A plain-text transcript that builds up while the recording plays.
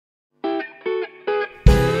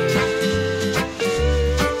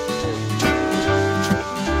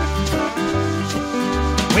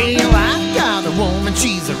woman,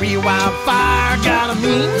 she's a real wildfire. Got a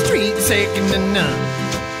mean streak second to none.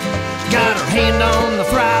 Got her hand on the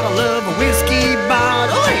throttle of a whiskey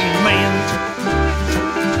bottle, amen.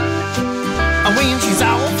 When she's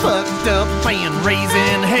all fucked up and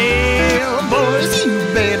raising hell, boys, you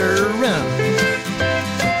better run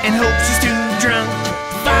and hope she's too drunk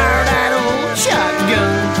to fire that old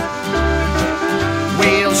shotgun.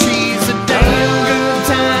 Well, she's a damn good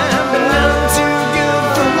time, but none too good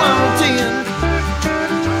for wanting.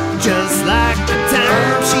 Just like the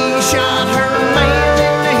time she shot her man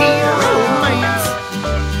in the heat of romance.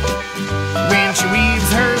 When she weaves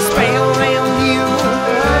her spell around you,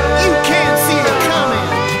 you can't see her coming.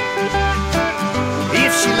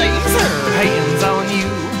 If she lays her hands on you,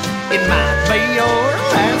 it might be your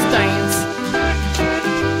last dance.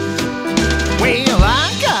 Well,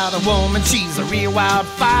 I got a woman, she's a real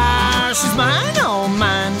wildfire. She's mine, all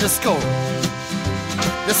mine to score.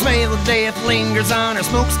 The smell of death lingers on her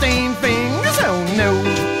smoke-stained fingers, oh no.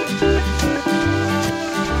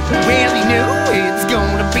 Well, you know it's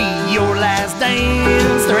gonna be your last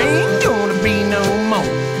dance. There ain't gonna be no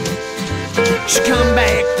more. She come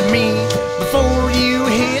back to me before you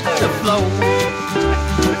hit the floor.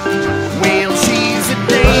 Well, she's a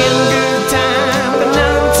damn good time, but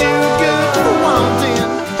none too good for wanting.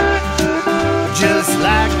 Just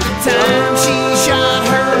like the time she shot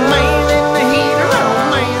her man in the heat of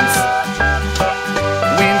romance.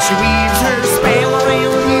 When she weaves her spell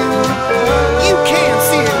around you, you can't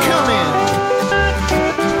see it coming.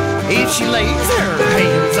 If she lays her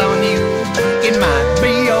hands on you, it might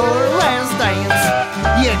be your last dance.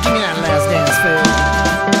 Yeah, give me that last dance, Phil.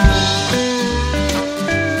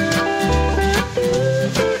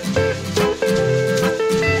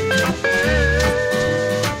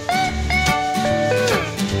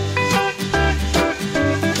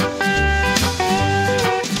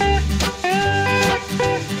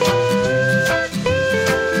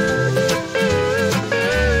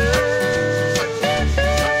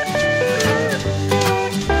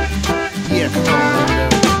 Yeah, come on, Linda.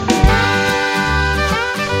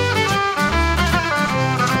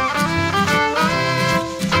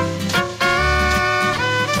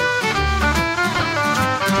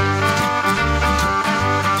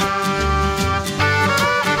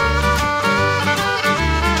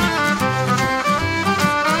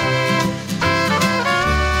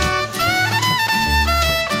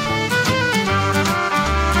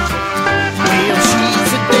 Well,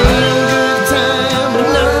 she's a damn good time, but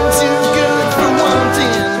none too good for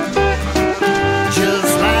wanting.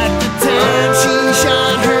 Just like the time she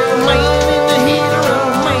shot her man in the heat of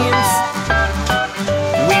romance.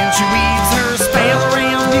 When she weaves her spell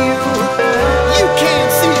around you, you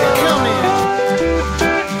can't see it coming.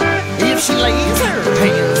 If she lays her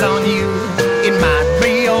hands on you, it might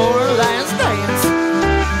be your last dance.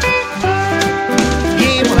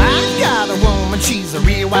 Yeah, well, I got a woman, she's a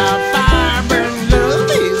real wildfire. Burning love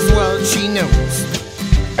is what she knows.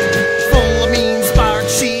 Full of mean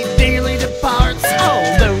sparks, she dearly departs all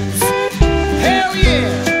those. Hell yeah!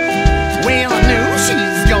 Well, I know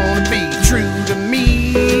she's gonna be true to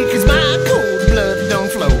me, 'cause my cold blood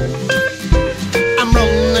don't flow. I'm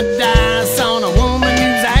rolling the dice on a woman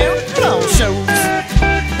who's outlaw shows.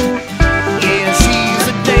 Yeah, she's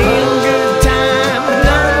a damn good time, but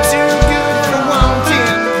none too good for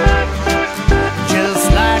wanting. Just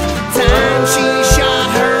like the time she shot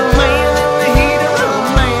her man in the heat of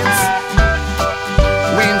romance.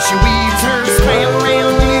 When she weaves her spell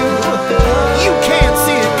around you, you can't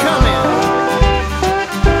see it coming.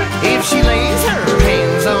 If she lays her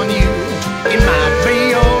hands on you, it might be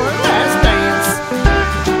your last dance.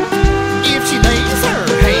 If she lays her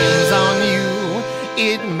hands on you,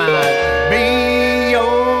 it might